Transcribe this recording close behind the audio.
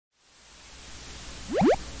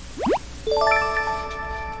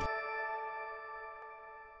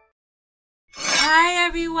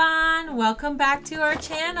everyone! Welcome back to our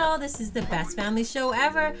channel. This is the best family show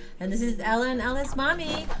ever, and this is Ella and Ella's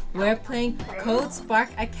mommy. We're playing CodeSpark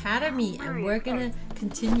Academy, and we're gonna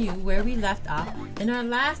continue where we left off in our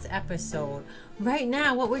last episode. Right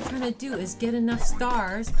now, what we're trying to do is get enough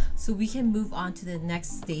stars so we can move on to the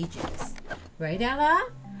next stages. Right, Ella?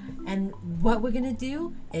 And what we're gonna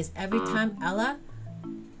do is every time Ella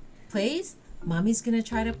plays, Mommy's gonna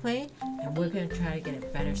try to play, and we're gonna try to get a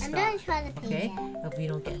better star. I'm gonna try to play okay? If we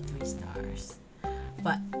don't get 3 stars.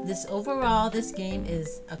 But this game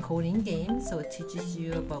is a coding game, so it teaches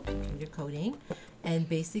you about computer coding. And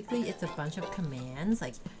basically, it's a bunch of commands.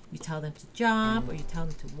 Like, you tell them to jump, or you tell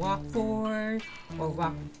them to walk forward, or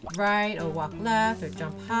walk right, or walk left, or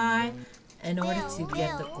jump high, in order to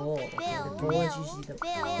get the goal. Okay? The goal is usually the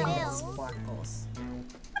thing that sparkles.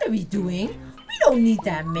 What are we doing? We don't need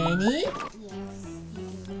that many. Yes.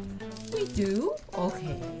 We do?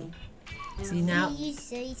 Okay. See now? You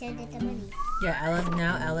said that the money.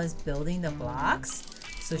 Yeah, Ella's building the blocks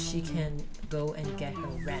so she can go and get her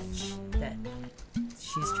wrench that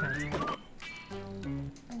she's trying to get. Oh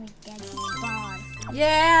my god, she's gone.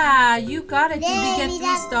 Yeah, you got it. Did we get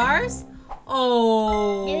 3 stars?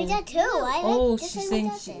 Oh. There we got 2.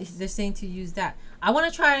 They're saying to use that. I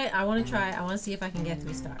want to try it. I want to see if I can get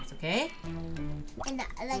 3 stars, okay? And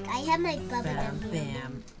like I have my bubble. Bam,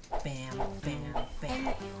 bam, bam, bam,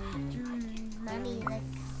 bam. And, mommy, like,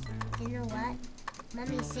 you know what?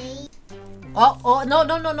 Mommy, say. Oh, no.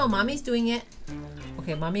 Mommy's doing it.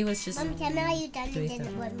 Okay, Mommy was just. Mommy, tell me how you done it. doing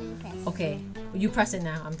Then let me press. Okay, you press it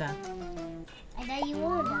now. I'm done. I thought you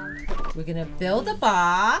were done. We're gonna build a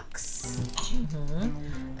box.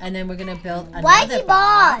 And then we're gonna build another Why is he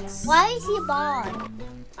box. Why is he born?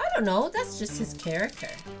 I don't know. That's just his character.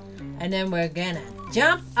 And then we're gonna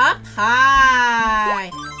jump up high.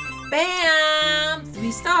 Bam!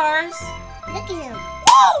 3 stars. Look at him.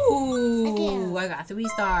 Woo! I got 3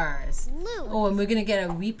 stars. Blue. Oh, and we're gonna get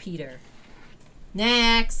a repeater.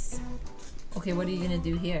 Next. Okay, what are you gonna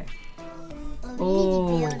do here? Oh,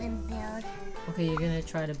 we need to build and build. Okay, you're gonna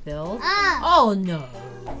try to build. Ah. Oh no.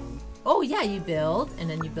 Oh yeah, you build and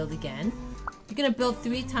then you build again. You're gonna build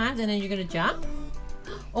 3 times and then you're gonna jump.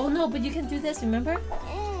 Oh no, but you can do this. Remember?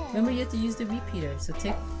 Yeah. Remember, you have to use the repeater. So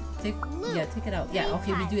take it out. Yeah.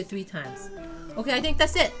 Okay, we do it 3 times. Okay, I think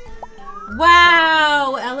that's it.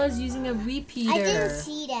 Wow, Ella's using a repeater. I didn't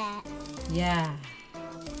see that. Yeah.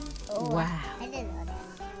 Oh, Wow. I didn't know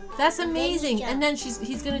that. That's amazing. Then And then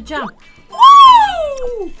he's gonna jump.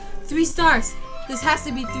 Woo! 3 stars. This has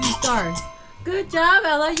to be 3 stars. Good job,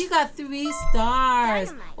 Ella. You got 3 stars.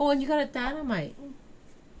 Dynamite. Oh, and you got a dynamite.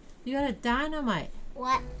 You got a dynamite.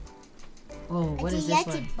 What? Oh, what is You this have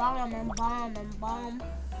one? to bomb and bomb and bomb.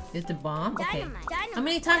 You have to bomb? Okay. Dynamite. How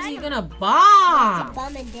many times are you gonna You have bomb? to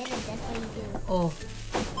bomb and did it. That's what you do. Oh.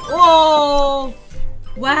 Oh!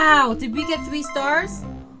 Wow. Did we get 3 stars? We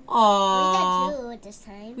Oh. got 2 this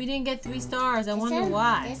time. We didn't get 3 stars. I wonder This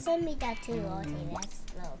why. time we got 2. Okay, that's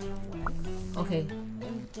low. Okay.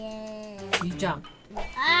 Again. You jump.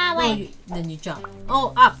 Ah, No, wait. then you jump.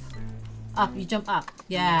 Oh, up. Up. You jump up.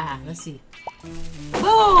 Yeah. Let's see.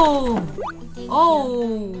 Boom!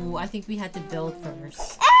 Oh, I think we had to build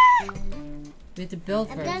first. We had to build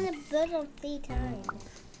I'm first. gonna build them 3 times.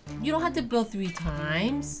 You don't have to build 3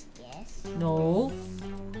 times. Yes. No.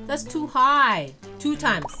 That's too high. 2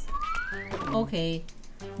 times. Okay.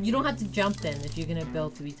 You don't have to jump then if you're gonna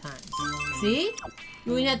build 3 times. See?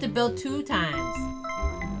 You only have to build 2 times.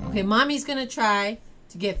 Okay, Mommy's gonna try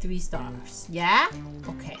to get 3 stars. Yeah?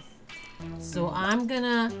 Okay. So I'm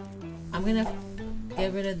gonna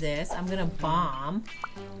get rid of this. I'm gonna bomb.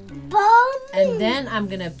 Bomb! And then I'm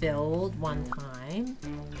gonna build 1 time.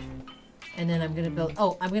 And then I'm gonna build,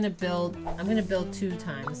 I'm gonna build 2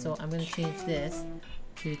 times. So I'm gonna change this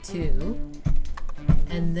to 2.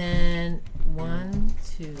 And then 1,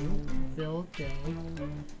 2, build.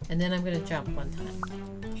 And then I'm gonna jump 1 time.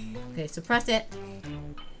 Okay, so press it.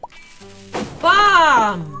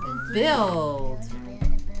 Bomb! Build.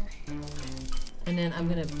 And then I'm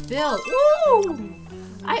gonna build. Ooh!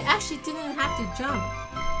 I actually didn't have to jump.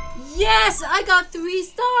 Yes! I got 3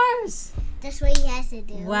 stars! That's what he has to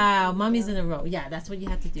do. Wow, Mommy's in a row. Yeah, that's what you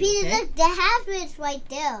have to do. Peter, Okay? look, the half is right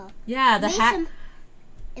there. Yeah, the hat.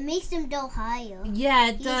 It makes them go higher. Yeah,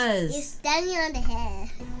 it does. He's standing on the head.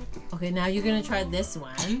 Okay, now you're gonna try this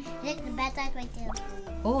one. Look, the bad guy's right there.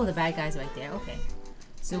 Oh, the bad guy's right there. Okay.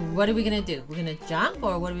 So what are we gonna do? We're gonna jump,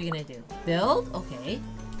 or what are we gonna do? Build? Okay.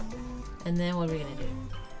 And then what are we gonna do?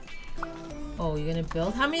 Oh, you're gonna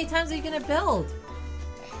build? How many times are you gonna build?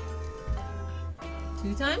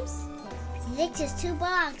 2 times? It's just 2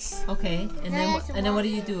 blocks. Okay, and then what do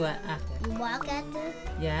you do after? You walk after.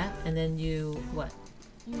 Yeah, and then you what?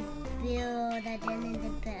 You build, and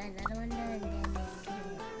then put another one there, and then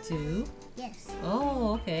you 2. Yes.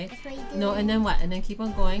 Oh, okay. That's what you do. No, and then what? And then keep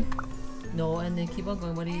on going. No, and then keep on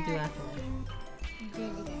going. What do you do after that? You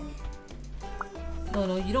build again.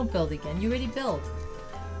 No, you don't build again. You already build.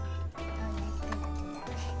 Oh, yes, build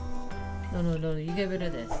after that. No, you get rid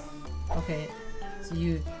of this. Okay, so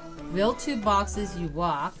you build 2 boxes, you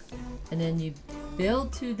walk, and then you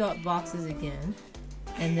build 2 boxes again,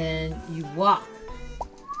 and then you walk.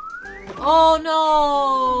 Oh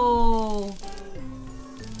no!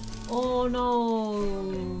 Oh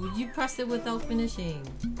no! You pressed it without finishing.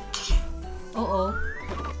 Uh-oh.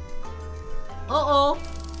 Uh-oh!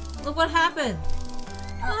 Look what happened!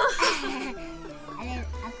 And then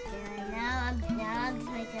up there. Now I'm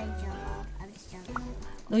just making a jump off. I'm just jumping off.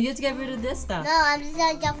 No, you have to get rid of this stuff. No, I'm just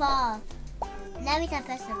gonna jump off. Now we can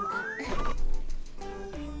press them up.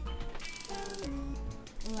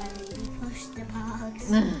 Let me push the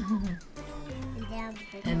box.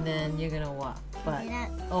 And then you're gonna walk. But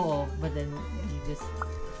but then you just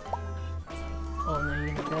no,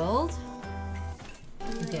 you're gonna build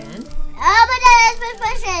again. Oh my god, that's my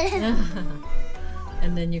pushing.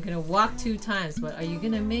 And then you're gonna walk 2 times. But are you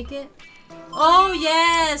gonna make it? Oh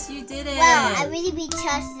yes, you did it. Wow, I really be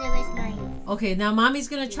trusted with my. Okay, now mommy's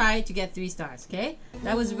gonna try to get 3 stars. Okay,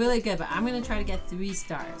 that was really good, but I'm gonna try to get 3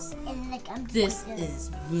 stars. And like This is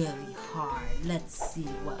really hard. Let's see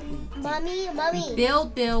what we do. Mommy. We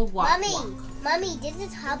build, walk, Mommy, this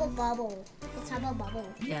is Hubble Bubble. It's Hubble Bubble.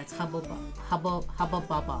 Yeah, it's hubba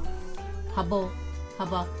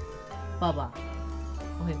bubba.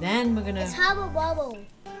 Okay, then we're gonna. It's Hubble Bubble.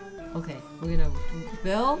 Okay, we're gonna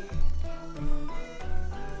build,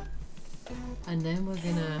 and then we're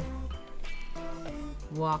gonna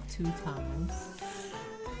walk 2 times,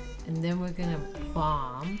 and then we're gonna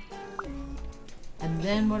bomb, and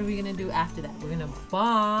then what are we gonna do after that? We're gonna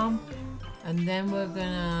bomb, and then we're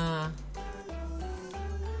gonna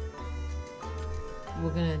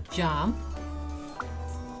jump,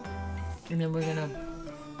 and then we're gonna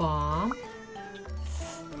bomb.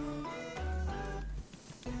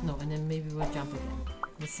 No, and then maybe we'll jump again.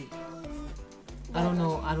 Let's see. I don't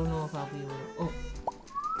know if I'll be able to. Oh.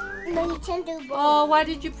 No, you can't do both. Oh, why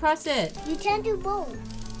did you press it? You can't do both.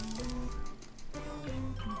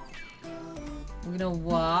 We're gonna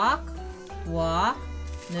walk,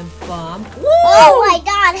 and then bomb. Woo! Oh my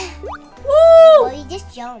god! Woo! Oh, you just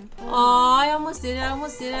jump. Oh, I almost did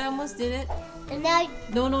it. And now.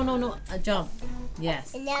 No. Jump.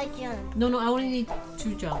 Yes. And now jump. No, I only need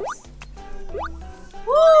 2 jumps.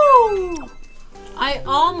 Woo! I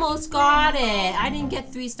almost got it. I didn't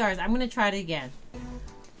get 3 stars. I'm gonna try it again.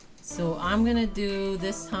 So I'm gonna do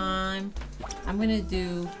this time. I'm gonna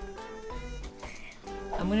build.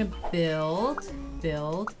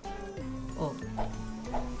 Oh,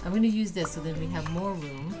 I'm gonna use this so then we have more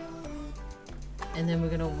room. And then we're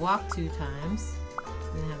gonna walk 2 times.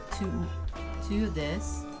 We're gonna have two of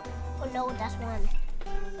this. Oh no, that's 1.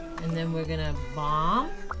 And then we're gonna bomb.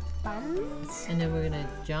 Bums. And then we're gonna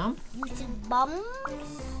jump. You said bums?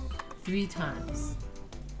 3 times.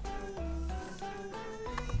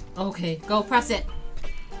 Okay, go press it.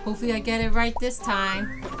 Hopefully I get it right this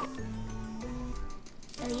time.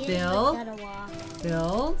 Build.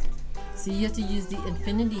 Build. See, you have to use the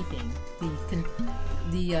infinity thing,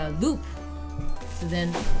 the loop. So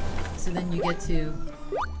then you get to.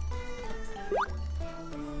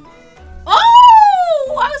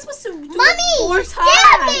 Oh! I was supposed to do Mommy, it 4 you times.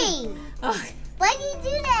 scared me. Okay. Why did you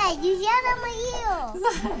do that? You yelled at my ear.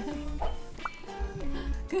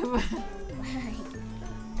 Come on.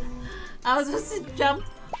 I was supposed to jump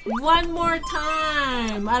 1 more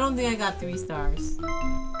time. I don't think I got 3 stars.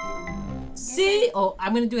 See? Oh,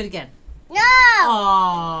 I'm gonna do it again. No!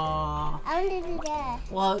 Aww. I want to do that.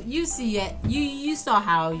 Well, you see it. You saw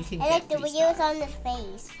how you can I get like the 3 wheels stars. on his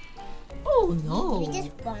face. Oh no. We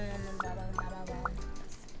just bomb and blah, blah, blah, blah, blah.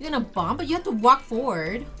 You're gonna bomb, but you have to walk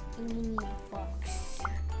forward. And you need a box.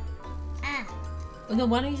 Ah. Oh, no,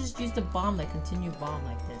 why don't you just use the bomb, like continue bomb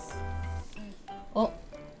like this? Oh.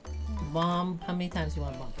 Bomb. How many times do you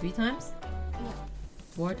want to bomb? 3 times? No.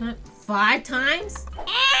 4 times? 5 times?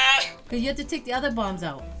 Because you have to take the other bombs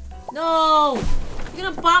out. No! You're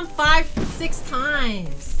gonna bomb 5, 6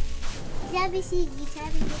 times.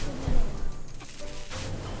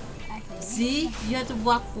 See? You have to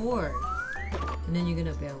walk forward. And then you're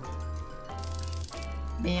gonna build.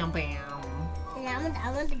 Bam, bam. And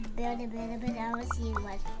I want to build a bit. I want to see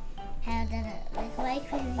how that, like, why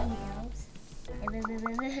couldn't he else?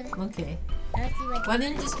 Okay. I want to see what. Why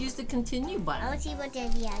didn't you just use the continue I button? want to see what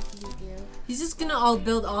does he actually do. He's just gonna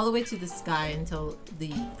build all the way to the sky until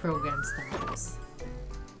the program stops.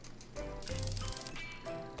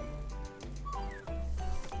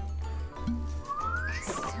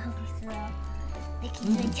 So slow. They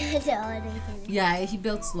can do it all they can. Yeah, he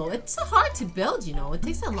builds slow. It's hard to build, you know. It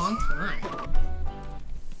takes a long time.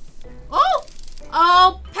 Oh!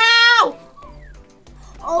 Oh, pow!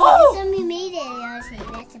 Oh, somebody made it. I say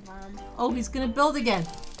that's a bomb. Oh, he's gonna build again.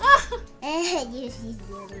 Yes, he's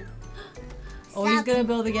building. Oh, he's gonna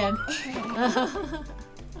build again. How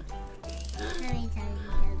many times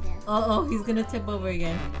you build that? Oh, he's gonna tip over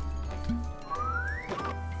again.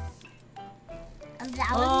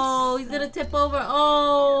 Oh, he's gonna tip over.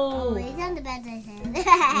 Oh, Oh! he's on the bed I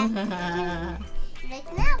said.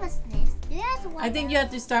 Like, now what's this? Do you have to walk I think you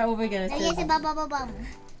have to start over again. No, yes, bum.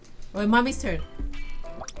 Wait, mommy's turn.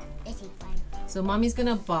 It's fine. So mommy's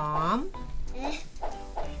gonna bomb.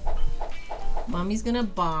 Mommy's gonna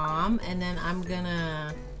bomb, and then I'm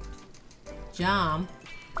gonna jump.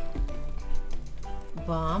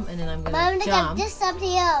 Bomb, and then I'm gonna Mom, look, I jump. just up to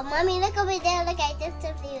you. Mommy, look over there. Look, I just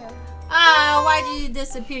up to you. Ah, why did you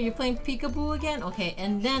disappear? You're playing peekaboo again? Okay,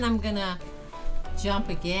 and then I'm gonna jump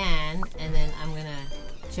again, and then I'm gonna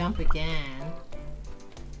jump again,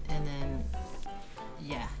 and then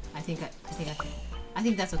yeah, I think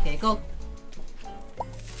that's okay. Go.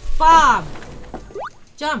 Bomb.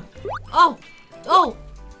 Jump. Oh. Oh.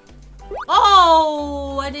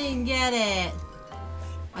 Oh, I didn't get it.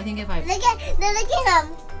 I think if I Look at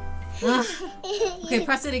him. okay,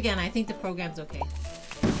 press it again. I think the program's okay.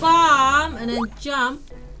 Bomb, and then jump,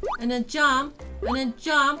 and then jump, and then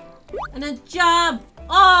jump, and then jump.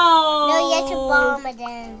 Oh! No, you have to bomb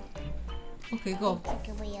again. Okay, go. Take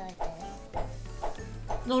away like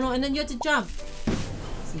this. No, and then you have to jump.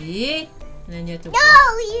 See? And then you have to.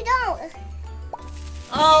 No, you don't.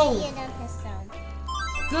 Oh! You don't press down.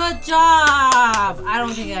 Good job! I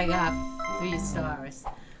don't think I got 3 stars.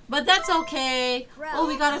 But that's okay. Oh,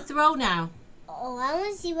 we got a throw now. Oh, I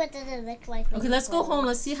want to see what does it look like. Okay, let's go home.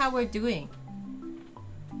 Let's see how we're doing.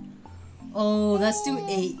 Oh, let's do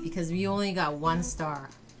 8 because we only got 1 star.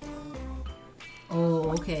 Oh,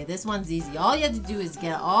 okay. This one's easy. All you have to do is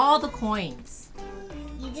get all the coins.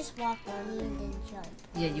 You just walk on me and then jump.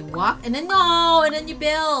 Yeah, you walk and then no, and then you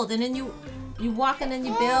build, and then you walk and then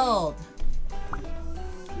you build.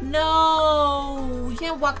 No, you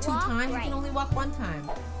can't walk 2 times. Right. You can only walk 1 time.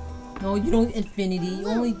 No, you don't infinity. You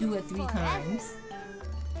only do it 3 times.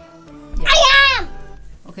 Yeah. I am.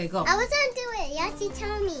 Okay, go. I was gonna do it. You have to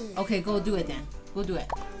tell me. Okay, go do it then. Go do it.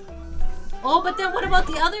 Oh, but then what about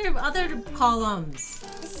the other columns?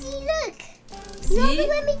 See, look. See? Nobody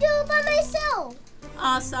let me do it by myself.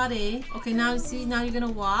 Ah, sorry. Okay, now see, now you're gonna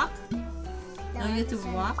walk. No, Now you have to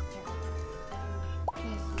I'm walk.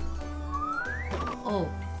 Oh.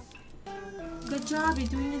 Good job, you're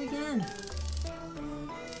doing it again.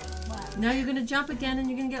 What? Now you're gonna jump again and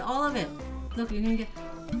you're gonna get all of it. Look, you're gonna get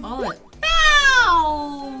all of it.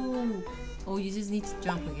 Pow! Oh, you just need to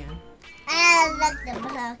jump again. Look, the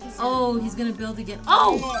block is Oh, he's gonna build again.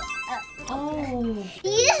 Oh! Oh!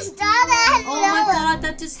 You just started. Oh my god,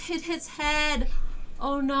 that just hit his head.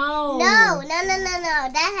 Oh no. No.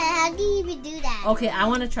 How do you even do that? Okay, I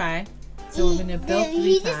wanna try. So we're gonna build 3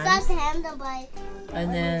 He just got times. the handle by.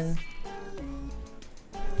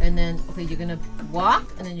 And then, okay, you're gonna walk,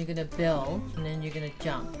 and then you're gonna build, and then you're gonna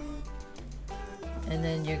jump. And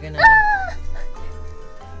then you're gonna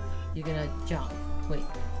jump. Wait,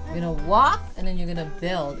 you're gonna walk, and then you're gonna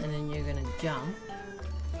build, and then you're gonna jump.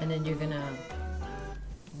 And then you're gonna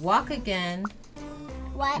walk again,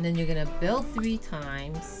 What? and then you're gonna build 3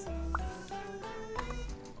 times.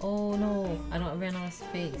 Oh no, I ran out of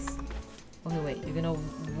space. Okay, wait, you're gonna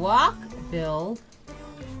walk, build,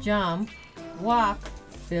 jump, walk,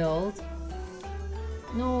 build.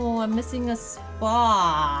 No, I'm missing a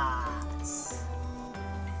spot.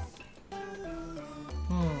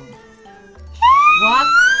 Walk,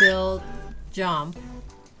 build, jump.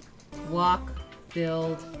 Walk,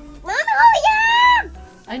 build. Mom, hurry up!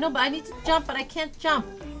 I know, but I need to jump, but I can't jump.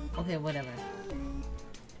 Okay, whatever.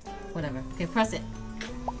 Whatever. Okay, press it.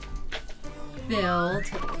 Build.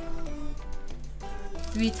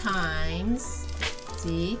 3 times.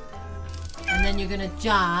 See? And then you're gonna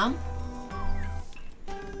jump.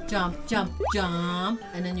 Jump, jump, jump.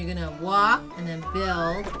 And then you're gonna walk and then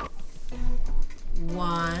build.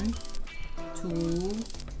 1, 2, 3.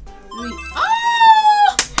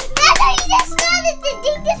 Oh! That's how you just started. The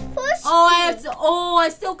thing just pushed Oh, you. I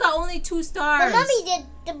still got only 2 stars. But mommy,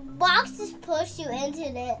 the box just pushed you into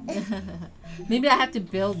it. Maybe I have to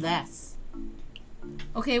build less.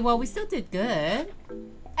 Okay, well, we still did good.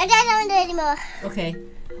 I don't want to do it anymore. Okay.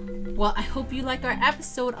 Well, I hope you like our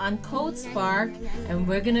episode on CodeSpark, and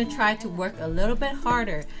we're going to try to work a little bit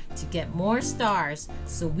harder to get more stars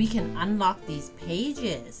so we can unlock these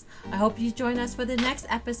pages. I hope you join us for the next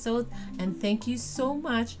episode, and thank you so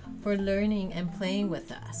much for learning and playing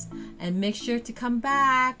with us. And make sure to come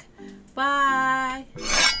back. Bye.